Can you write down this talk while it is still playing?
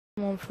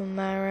one for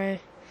Marrow,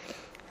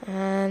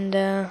 and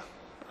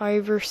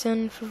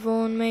Iverson for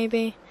Vaughan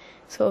maybe.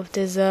 Sort of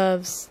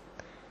deserves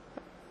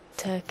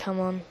to come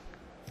on,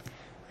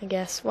 I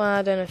guess. Well,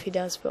 I don't know if he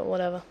does, but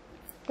whatever.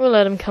 We'll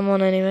let him come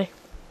on anyway.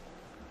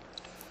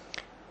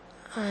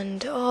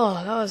 And oh,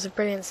 that was a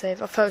brilliant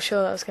save. I felt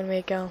sure that was going to be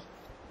a goal.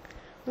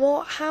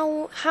 What?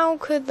 How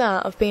could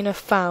that have been a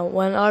foul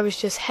when I was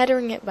just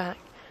headering it back?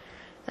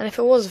 And if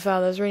it was a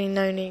foul, there's really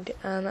no need.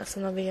 And that's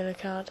another yellow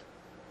card.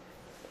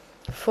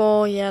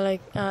 4 yellow.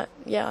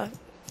 Yeah, I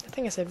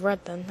think I said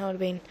red then. That would have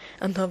been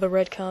another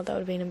red card. That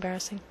would have been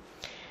embarrassing.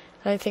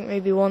 I don't think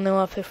we'd be 1-0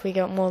 up if we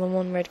got more than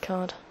one red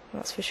card.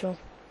 That's for sure.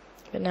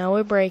 But now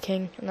we're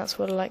breaking, and that's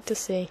what I like to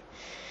see.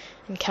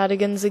 And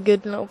Cadogan's a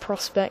good little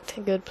prospect,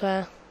 a good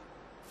player.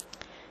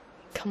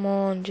 Come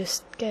on,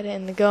 just get it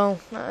in the goal.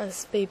 That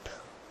is be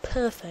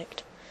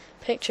perfect.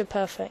 Picture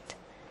perfect.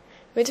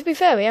 But to be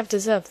fair, we have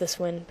deserved this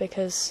win,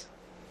 because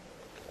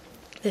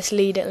this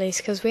lead at least,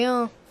 because we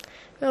are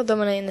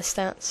dominating the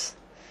stats,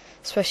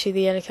 especially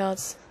the yellow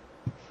cards.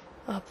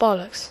 Oh,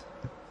 bollocks.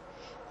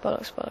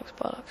 Bollocks, bollocks,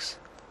 bollocks.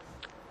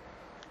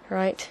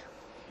 Right,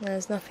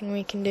 there's nothing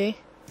we can do,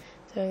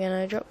 so we're going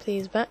to drop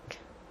these back,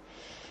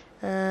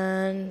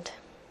 and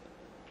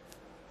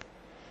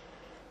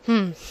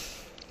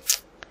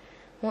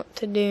what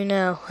to do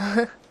now?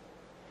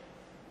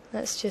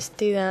 Let's just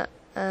do that,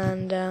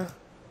 and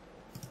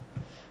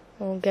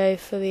we'll go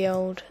for the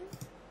old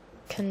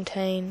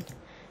contain,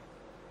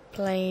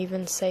 play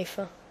even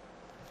safer,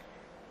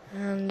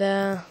 and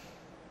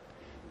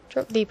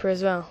drop deeper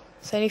as well.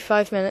 It's only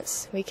 5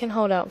 minutes, we can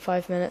hold out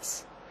 5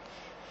 minutes.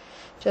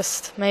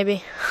 Just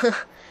maybe.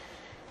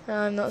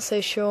 I'm not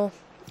so sure.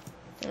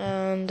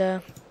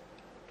 And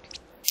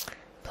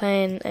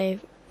playing a.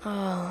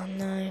 Oh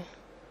no.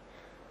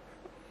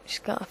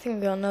 I think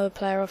we got another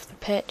player off the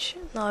pitch.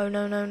 No,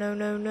 no, no, no,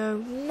 no, no,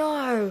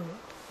 no!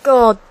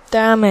 God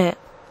damn it!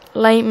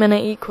 Late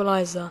minute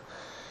equaliser.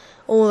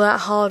 All that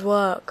hard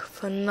work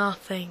for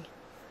nothing.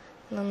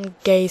 Another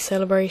gay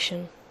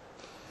celebration.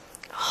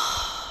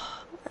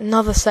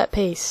 Another set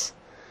piece.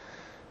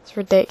 It's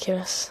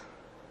ridiculous.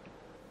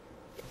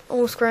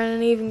 All square in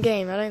an even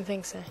game? I don't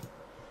think so.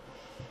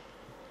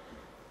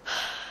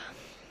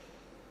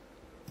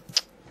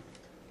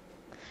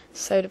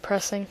 So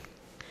depressing.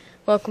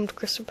 Welcome to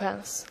Crystal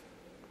Palace.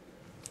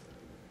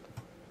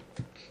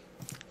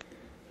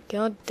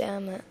 God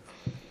damn it.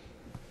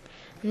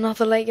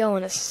 Another late goal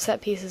and it's a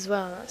set piece as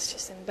well. That's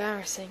just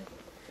embarrassing.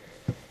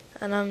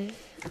 And I'm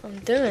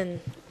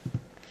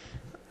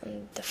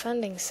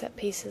defending set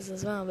pieces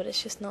as well, but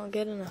it's just not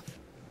good enough.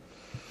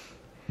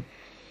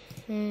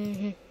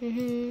 Can't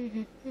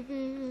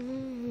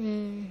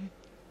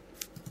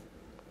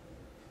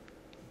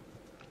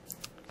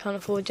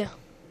afford you.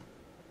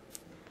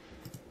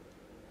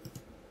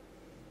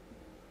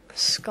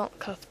 Scott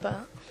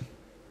Cuthbert.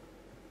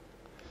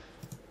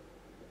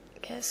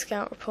 Get a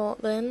scout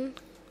report then.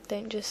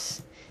 Don't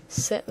just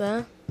sit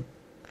there.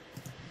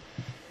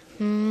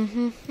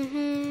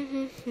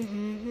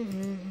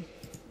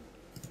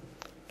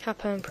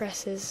 Capo and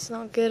presses.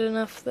 Not good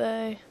enough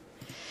though.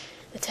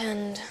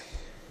 Attend.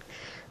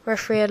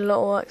 Referee had a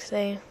lot of work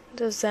today.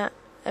 Does that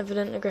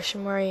evident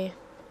aggression worry you?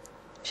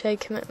 Show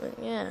commitment,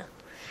 yeah.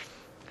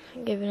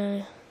 Give it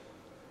a...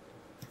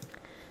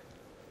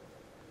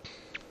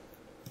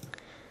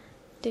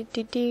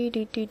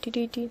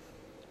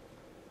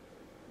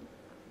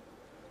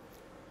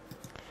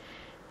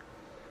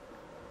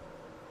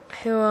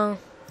 Who are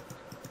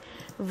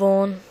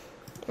Vaughan,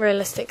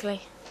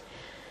 realistically?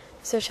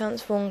 Is there a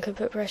chance Vaughan could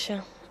put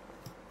pressure?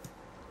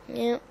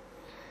 Yeah.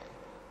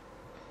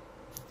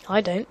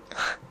 I don't.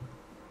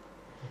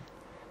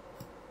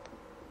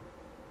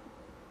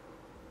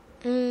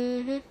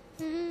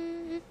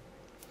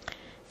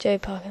 Joe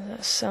Parkins,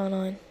 that's so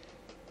annoying.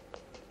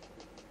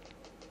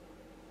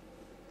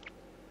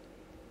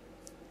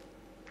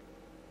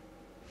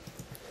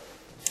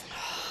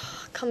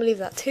 I can't believe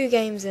that. 2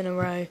 games in a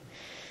row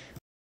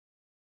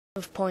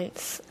of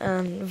points,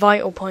 and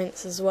vital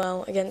points as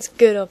well, against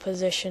good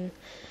opposition.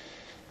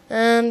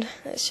 And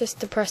it's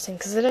just depressing,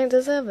 because they don't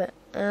deserve it.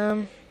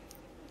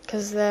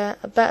 Because they're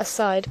a better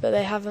side, but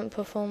they haven't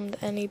performed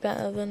any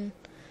better than,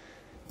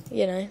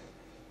 you know,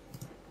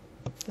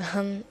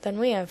 than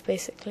we have,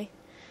 basically.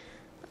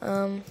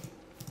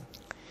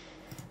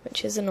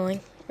 Which is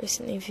annoying.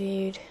 Recently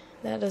viewed.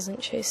 That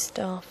doesn't show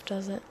staff,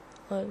 does it?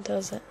 Or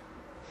does it?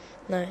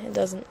 No, it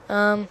doesn't.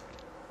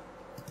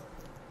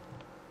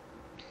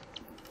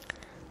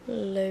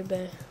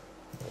 Lobo.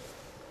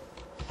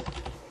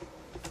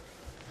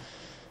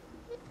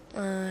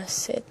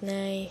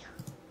 Sydney.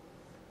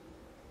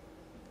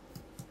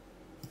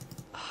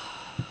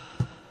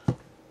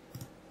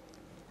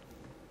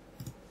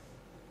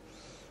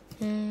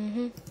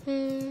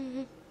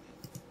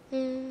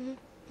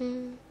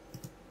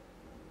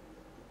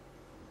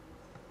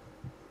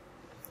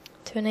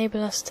 To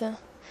enable us to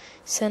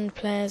send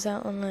players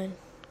out online.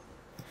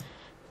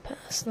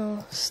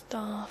 Personal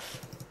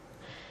staff.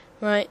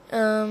 Right,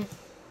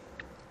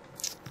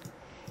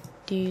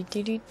 Do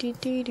do do do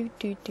do do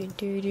do do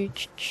do do.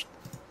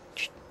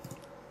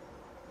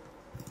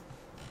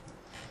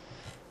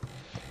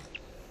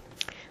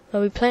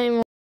 There'll be plenty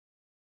more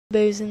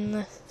booze in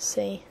the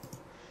sea,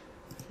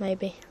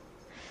 maybe.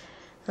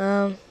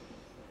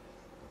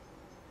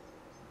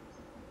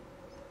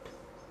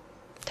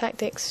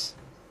 Tactics.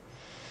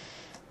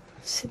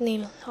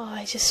 Sydney. Oh,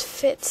 it just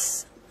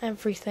fits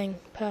everything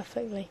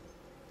perfectly.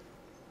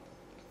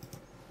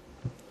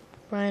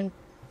 Ryan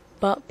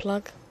butt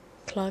plug.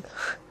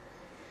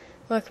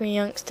 Welcome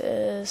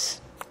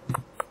youngsters.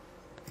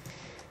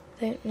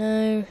 Don't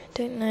know,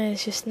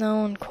 there's just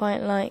no one quite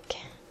like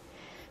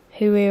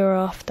who we were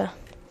after.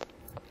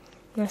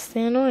 That's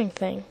the annoying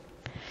thing.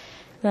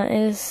 That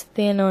is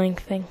the annoying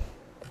thing.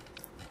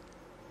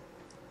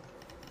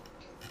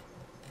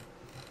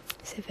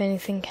 See if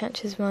anything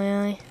catches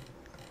my eye.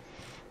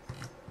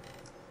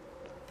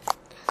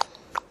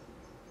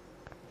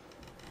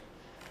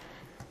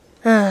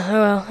 Oh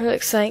well, it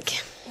looks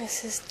like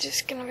this is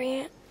just gonna be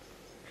it.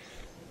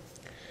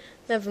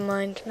 Never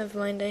mind,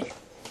 eh?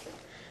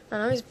 Man,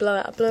 I always blow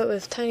it. I blow it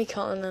with Tony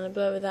Cotton and I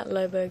blow it with that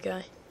Lobo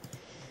guy.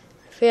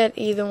 If we had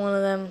either one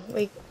of them,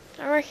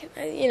 I reckon,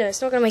 you know,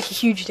 it's not gonna make a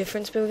huge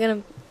difference, but we're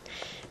gonna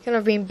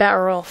have been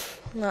better off.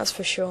 That's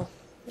for sure.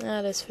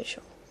 That is for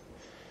sure.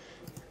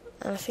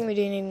 And I think we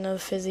do need another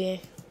physio,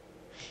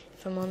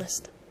 if I'm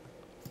honest.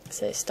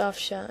 So staff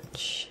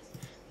search.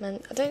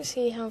 Man, I don't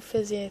see how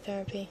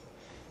physiotherapy.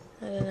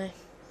 I don't know.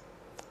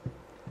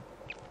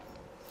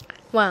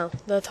 Wow,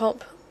 the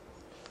top.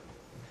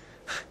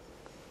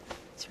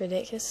 It's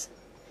ridiculous.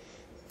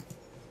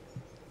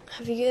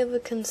 Have you ever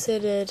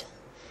considered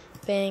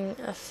being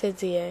a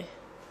physio?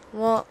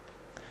 What?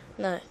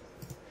 No,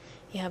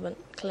 you haven't,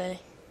 clearly.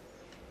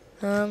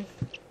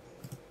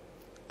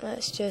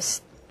 Let's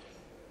just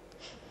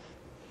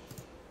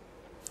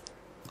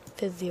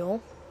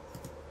physio.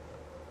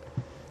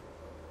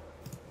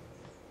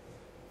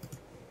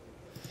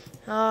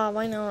 Ah,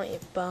 why not, you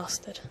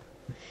bastard?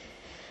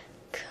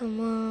 Come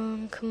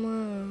on.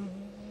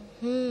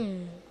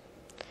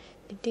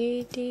 I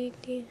think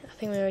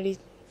we already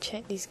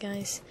checked these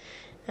guys.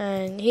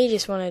 And he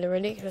just wanted a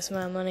ridiculous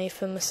amount of money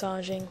for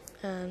massaging,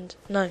 and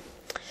no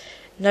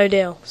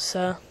deal,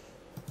 sir.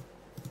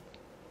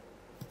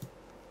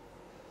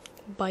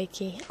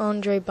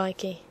 Andre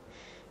Bikey.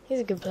 He's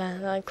a good player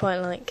that I quite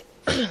like,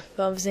 but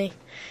obviously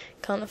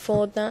can't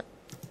afford that.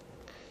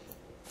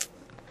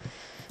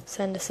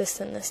 Send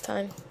assistant this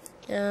time.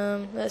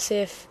 Let's see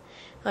if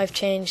I've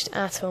changed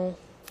at all.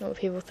 What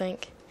people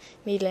think.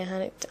 Immediately I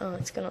had it. Oh,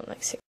 it's gone up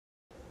like 6.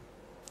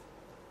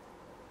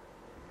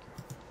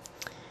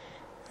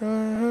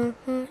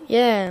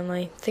 Yeah,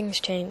 my thing's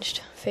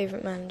changed.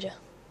 Favorite manager.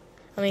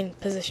 I mean,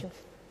 position.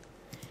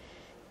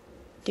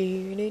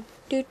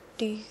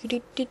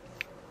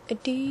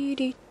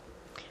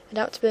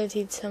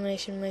 Adaptability,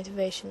 determination,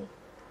 motivation.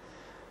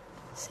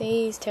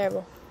 See, he's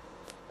terrible.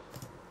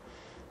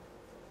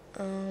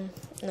 No.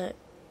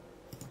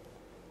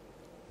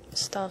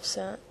 Staff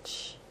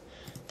search.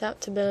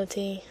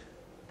 Adaptability.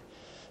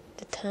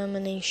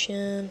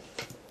 Determination.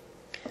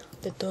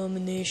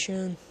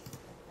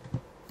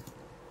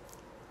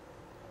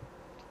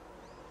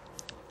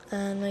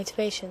 And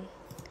motivation.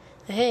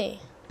 Hey.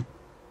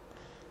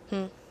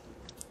 And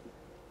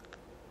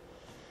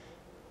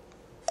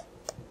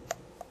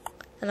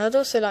I'd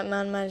also like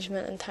man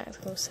management and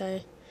tactical,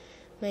 so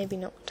maybe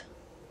not.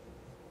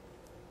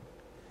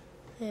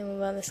 Hey, what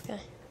about this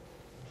guy?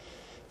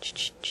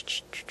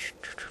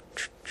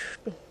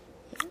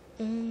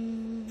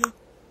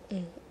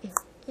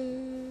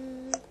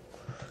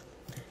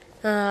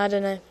 I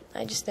don't know.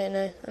 I just don't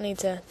know. I need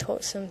to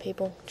talk to some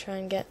people, try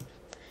and get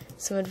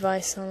some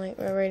advice on like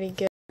a really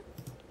good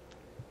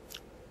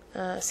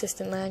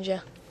assistant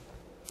manager.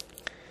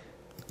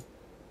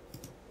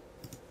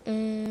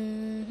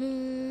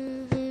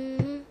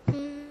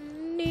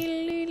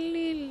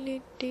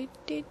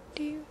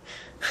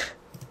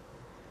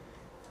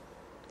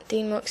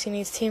 Dean Moxie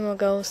needs 2 more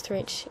goals to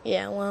reach.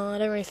 Yeah, well, I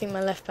don't really think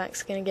my left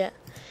back's gonna get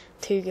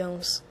 2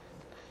 goals.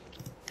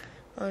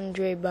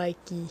 Andre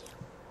Bikey.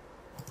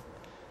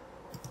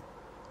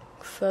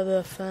 For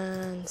the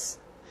fans.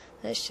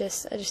 I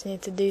just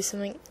need to do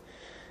something.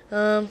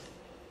 There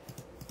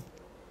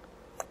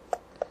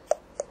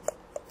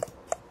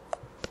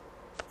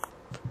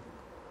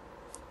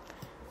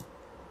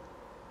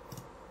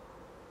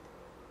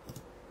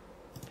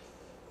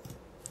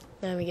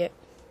we go.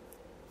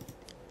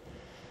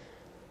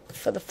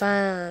 For the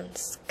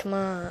fans, come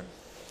on,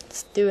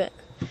 let's do it.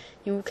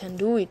 You can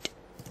do it.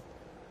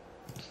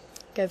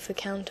 Go for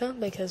counter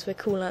because we're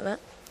cool like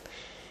that.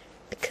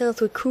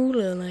 Because we're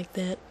cooler like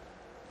that.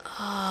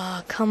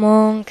 Ah, come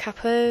on,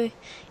 Capo.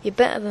 You're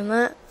better than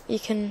that. You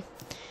can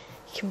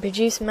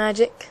produce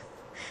magic.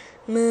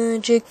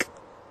 Magic.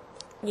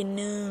 You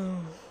know.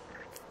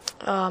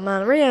 Oh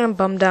man, I really am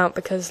bummed out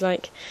because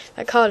like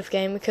that Cardiff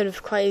game we could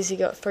have quite easily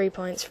got 3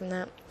 points from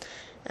that.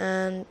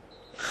 And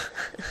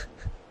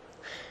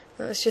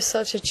that was just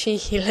such a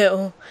cheeky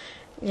little,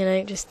 you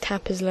know, just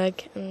tap his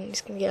leg and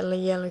he's gonna get a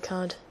yellow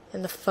card.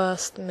 in the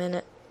first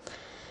minute,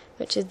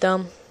 which is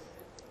dumb.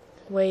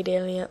 Wade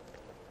Elliott.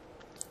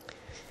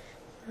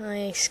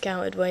 I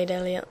scouted Wade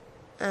Elliott,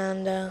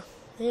 and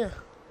yeah.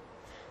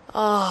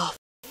 Oh,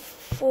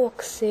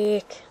 fuck's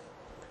sake.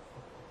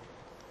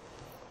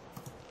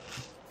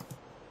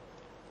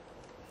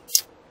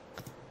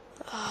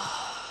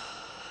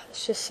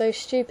 It's just so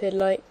stupid.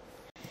 Like,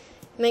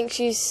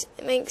 it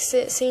makes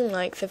it seem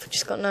like they've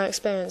just got no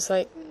experience.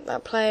 Like,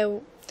 that player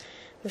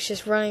was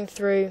just running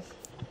through,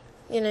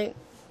 you know, it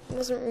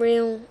wasn't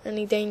real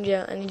any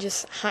danger, and he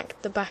just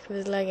hacked the back of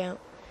his leg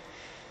out.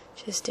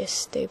 Just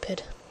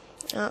stupid.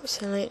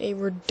 Absolutely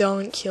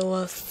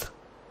ridiculous.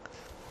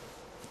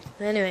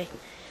 Anyway,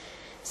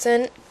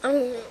 so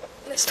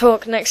let's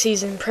talk next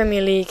season,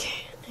 Premier League.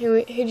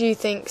 Who do you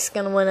think's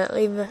gonna win it?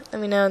 Let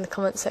me know in the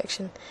comment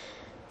section,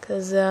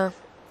 because I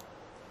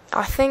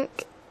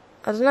think,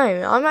 I don't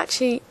know.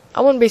 I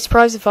wouldn't be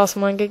surprised if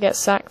Arsene Wenger gets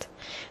sacked,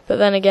 but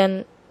then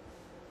again,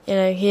 you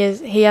know,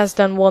 he has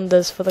done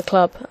wonders for the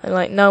club, and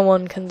like no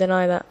one can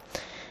deny that.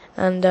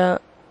 And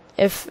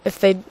if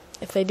they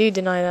do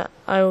deny that,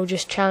 I will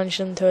just challenge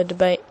them to a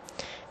debate,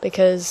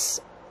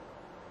 because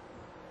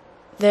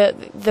the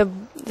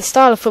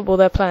style of football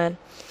they're playing,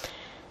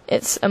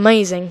 it's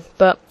amazing,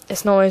 but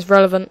it's not always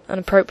relevant and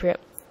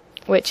appropriate,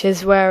 which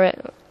is where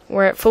it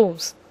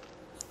falls.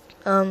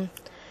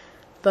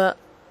 But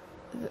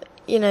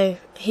you know,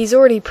 he's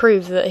already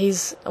proved that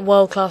he's a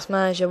world-class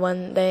manager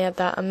when they had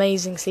that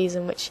amazing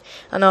season, which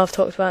I know I've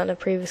talked about in a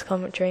previous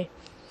commentary.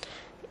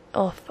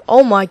 Oh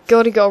my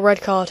god, he got a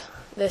red card.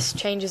 This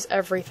changes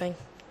everything.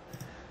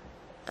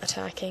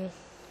 Attacking.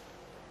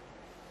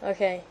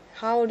 Okay,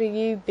 how do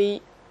you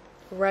beat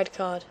red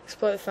card?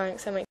 Exploit the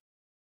flanks.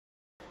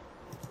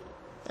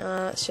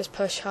 Let's just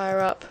push higher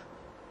up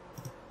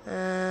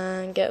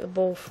and get the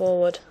ball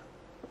forward,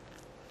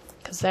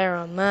 because they're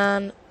a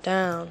man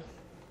down.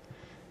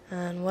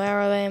 And where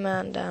are they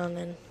man down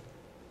in?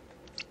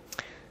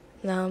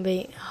 That'll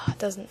be, it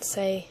doesn't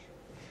say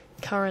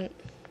current.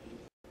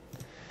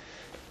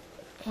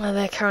 Well,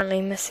 they're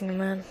currently missing a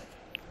man.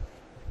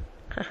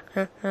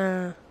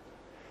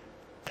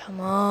 Come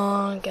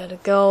on, get a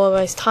goal,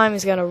 otherwise time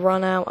is going to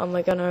run out and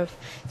we're going to have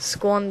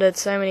squandered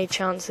so many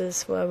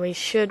chances where we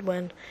should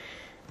win.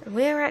 And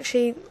we're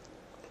actually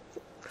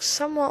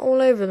somewhat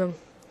all over them,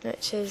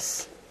 which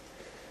is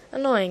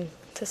annoying,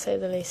 to say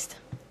the least.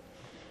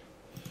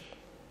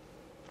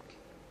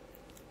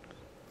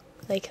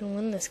 They can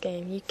win this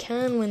game. You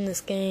can win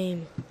this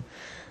game.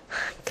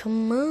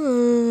 Come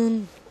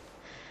on.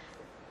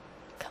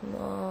 Come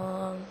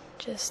on.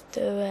 Just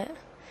do it.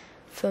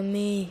 For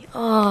me.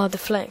 Oh,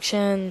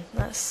 deflection.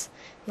 That's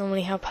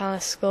normally how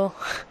Palace score.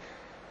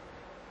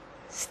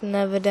 It's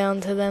never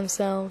down to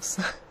themselves.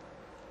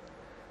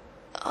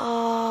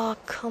 Oh,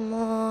 come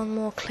on.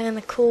 More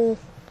clinical.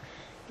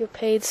 You're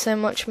paid so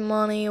much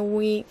money a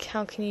week.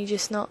 How can you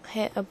just not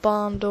hit a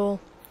barn door?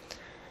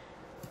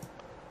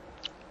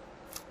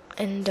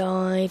 And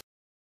died.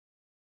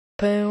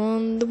 Boom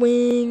on the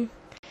wing.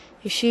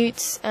 He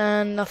shoots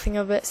and nothing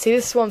of it. See,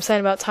 this is what I'm saying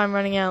about time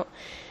running out.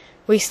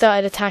 We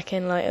started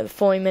attacking like at the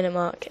 40-minute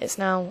mark. It's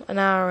now an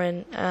hour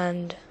in,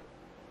 and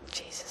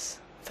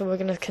Jesus, I thought we were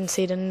going to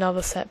concede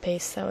another set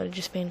piece. That would have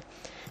just been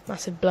a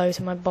massive blow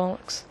to my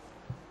bollocks.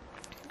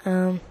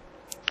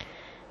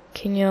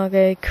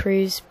 Kinyago,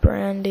 Cruz,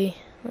 Brandy.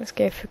 Let's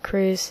go for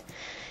Cruz,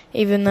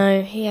 even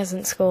though he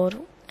hasn't scored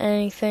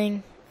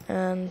anything,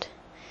 and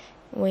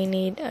we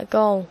need a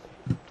goal.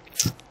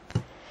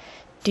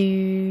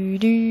 Do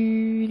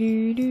do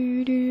do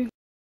do do.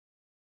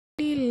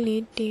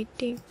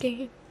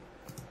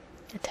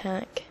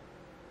 Attack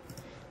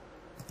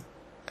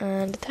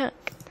and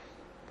attack.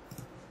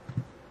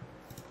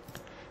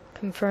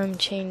 Confirm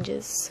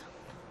changes.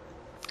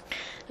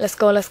 Let's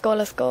go, let's go,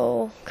 let's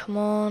go. Come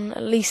on,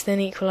 at least an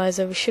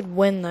equaliser. We should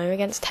win though.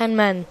 Against 10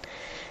 men,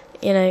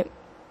 you know,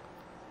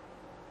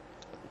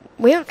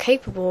 we are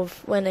capable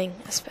of winning,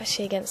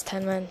 especially against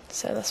 10 men,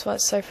 so that's why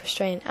it's so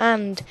frustrating.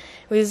 And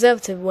we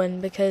deserve to win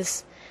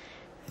because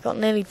we've got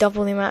nearly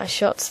double the amount of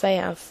shots they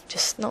have,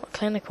 just not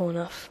clinical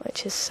enough,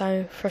 which is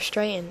so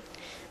frustrating.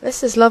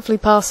 This is lovely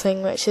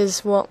passing, which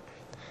is what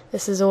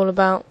this is all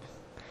about.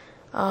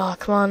 Oh,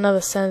 come on,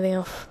 another sending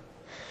off.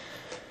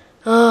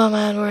 Oh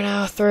man, we're an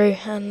hour through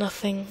and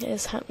nothing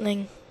is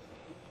happening.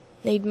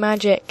 Need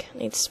magic,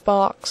 need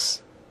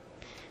sparks,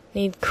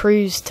 need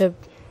Cruz to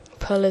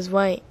pull his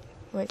weight,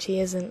 which he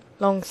isn't.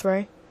 Long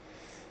throw.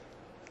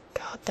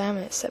 God damn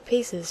it, set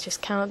pieces,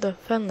 just cannot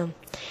defend them.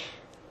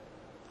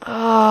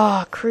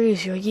 Ah,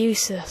 Cruz, you're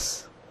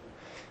useless.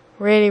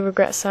 Really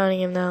regret signing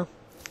him now.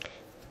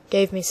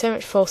 Gave me so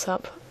much false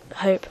hope.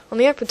 On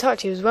the open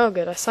touch he was well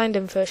good. I signed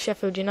him for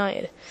Sheffield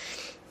United.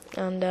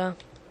 And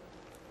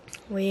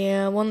we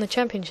won the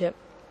championship.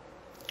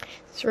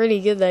 It's really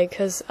good though,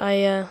 because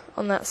I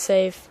on that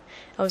save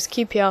I was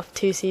QPR for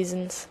 2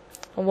 seasons.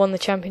 I won the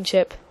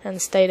championship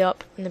and stayed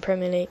up in the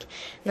Premier League.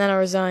 And then I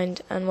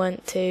resigned and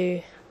went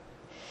to,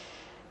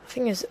 I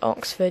think it was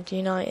Oxford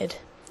United.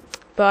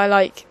 But I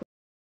like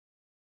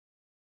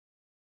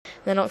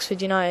then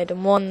Oxford United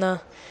and won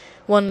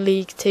won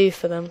League 2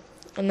 for them,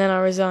 and then I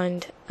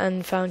resigned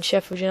and found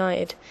Sheffield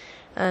United,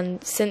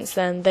 and since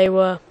then they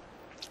were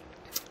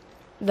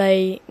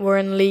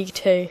in League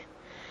 2,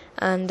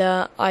 and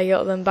I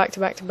got them back to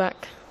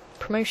back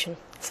promotion.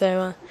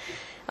 So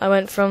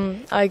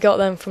I got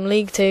them from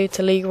League 2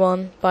 to League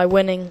 1 by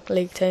winning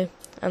League 2,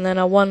 and then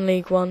I won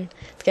League 1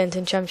 to get into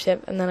the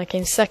Championship, and then I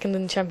came second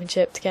in the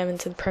Championship to get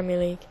into the Premier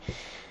League.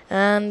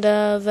 And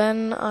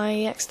then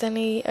I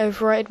accidentally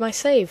overwrote my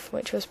save,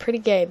 which was pretty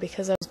gay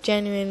because I was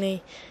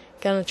genuinely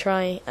gonna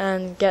try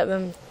and get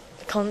them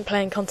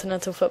playing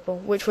continental football,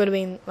 which would have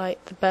been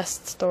like the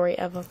best story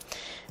ever.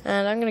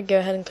 And I'm gonna go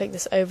ahead and click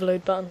this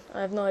overload button.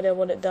 I have no idea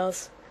what it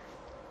does,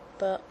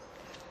 but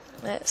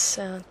let's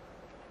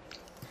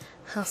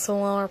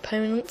hassle our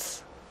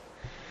opponents.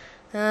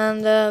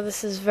 And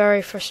this is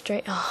very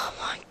frustrating. Oh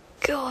my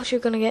gosh,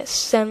 you're gonna get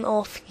sent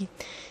off, you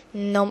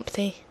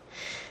numpty.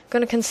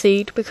 Gonna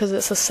concede because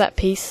it's a set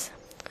piece,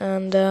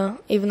 and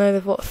even though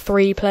they've got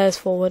 3 players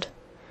forward,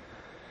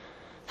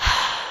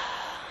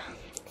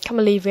 can't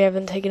believe we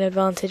haven't taken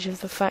advantage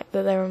of the fact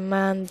that they're a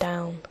man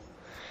down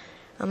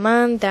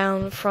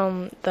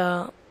from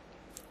the,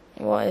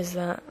 what is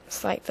that?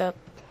 It's like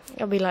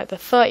it'll be like the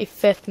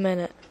 35th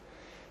minute,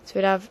 so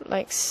we'd have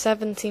like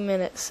 60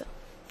 minutes,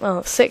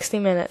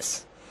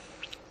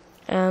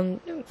 and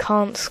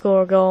can't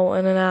score a goal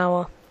in an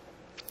hour.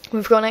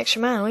 We've got an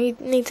extra man. All you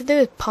need to do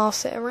is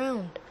pass it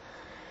around.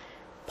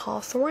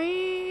 Pass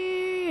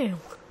around.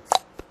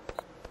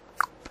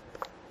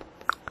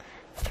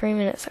 3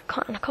 minutes. I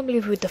can't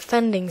believe we're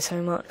defending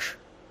so much.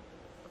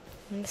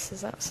 And this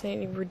is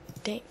absolutely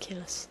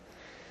ridiculous.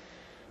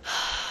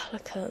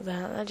 Look at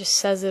that. That just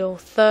says it all.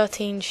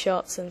 13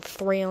 shots and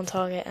 3 on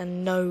target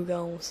and no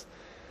goals.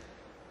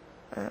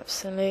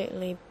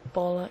 Absolutely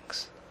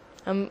bollocks.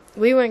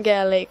 We won't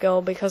get a late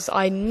goal because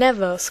I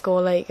never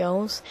score late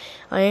goals.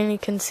 I only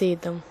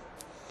concede them,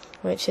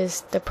 which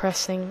is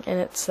depressing in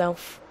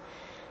itself.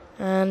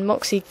 And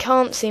Moxie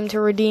can't seem to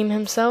redeem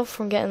himself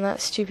from getting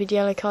that stupid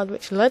yellow card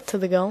which led to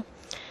the goal.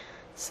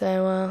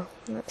 So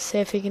let's see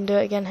if he can do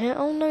it again here.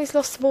 Oh no, he's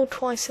lost the ball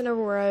twice in a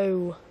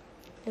row.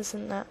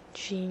 Isn't that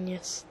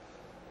genius?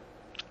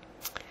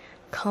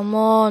 Come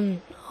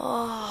on.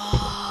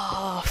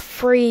 Oh,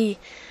 free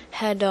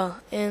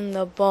header in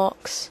the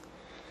box.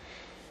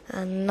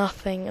 And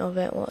nothing of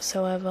it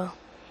whatsoever.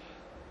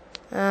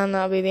 And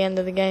that'll be the end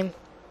of the game.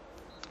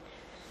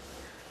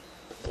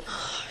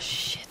 Oh,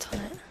 shit on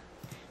it.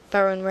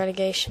 Better in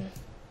relegation.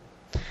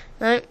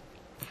 No.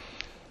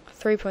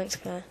 3 points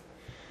clear.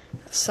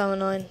 That's so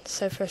annoying,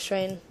 so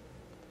frustrating.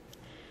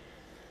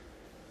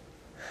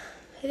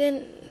 They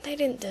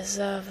didn't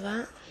deserve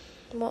that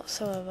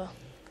whatsoever.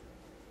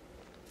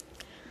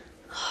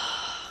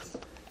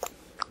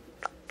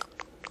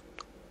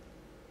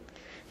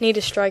 Need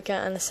a striker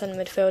and a centre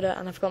midfielder,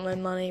 and I've got no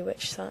money,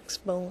 which sucks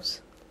balls.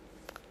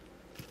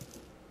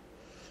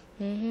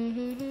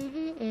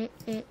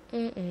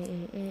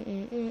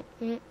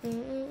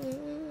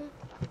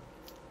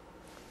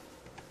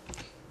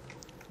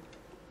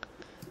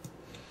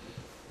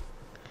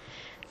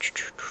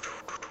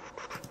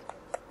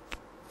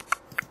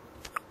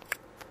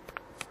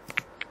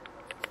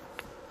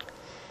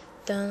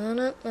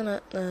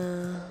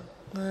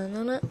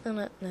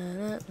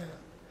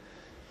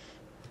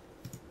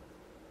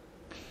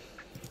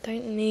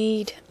 Don't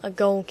need a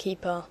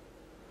goalkeeper.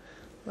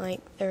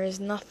 Like, there is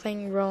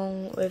nothing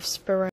wrong with Spiro.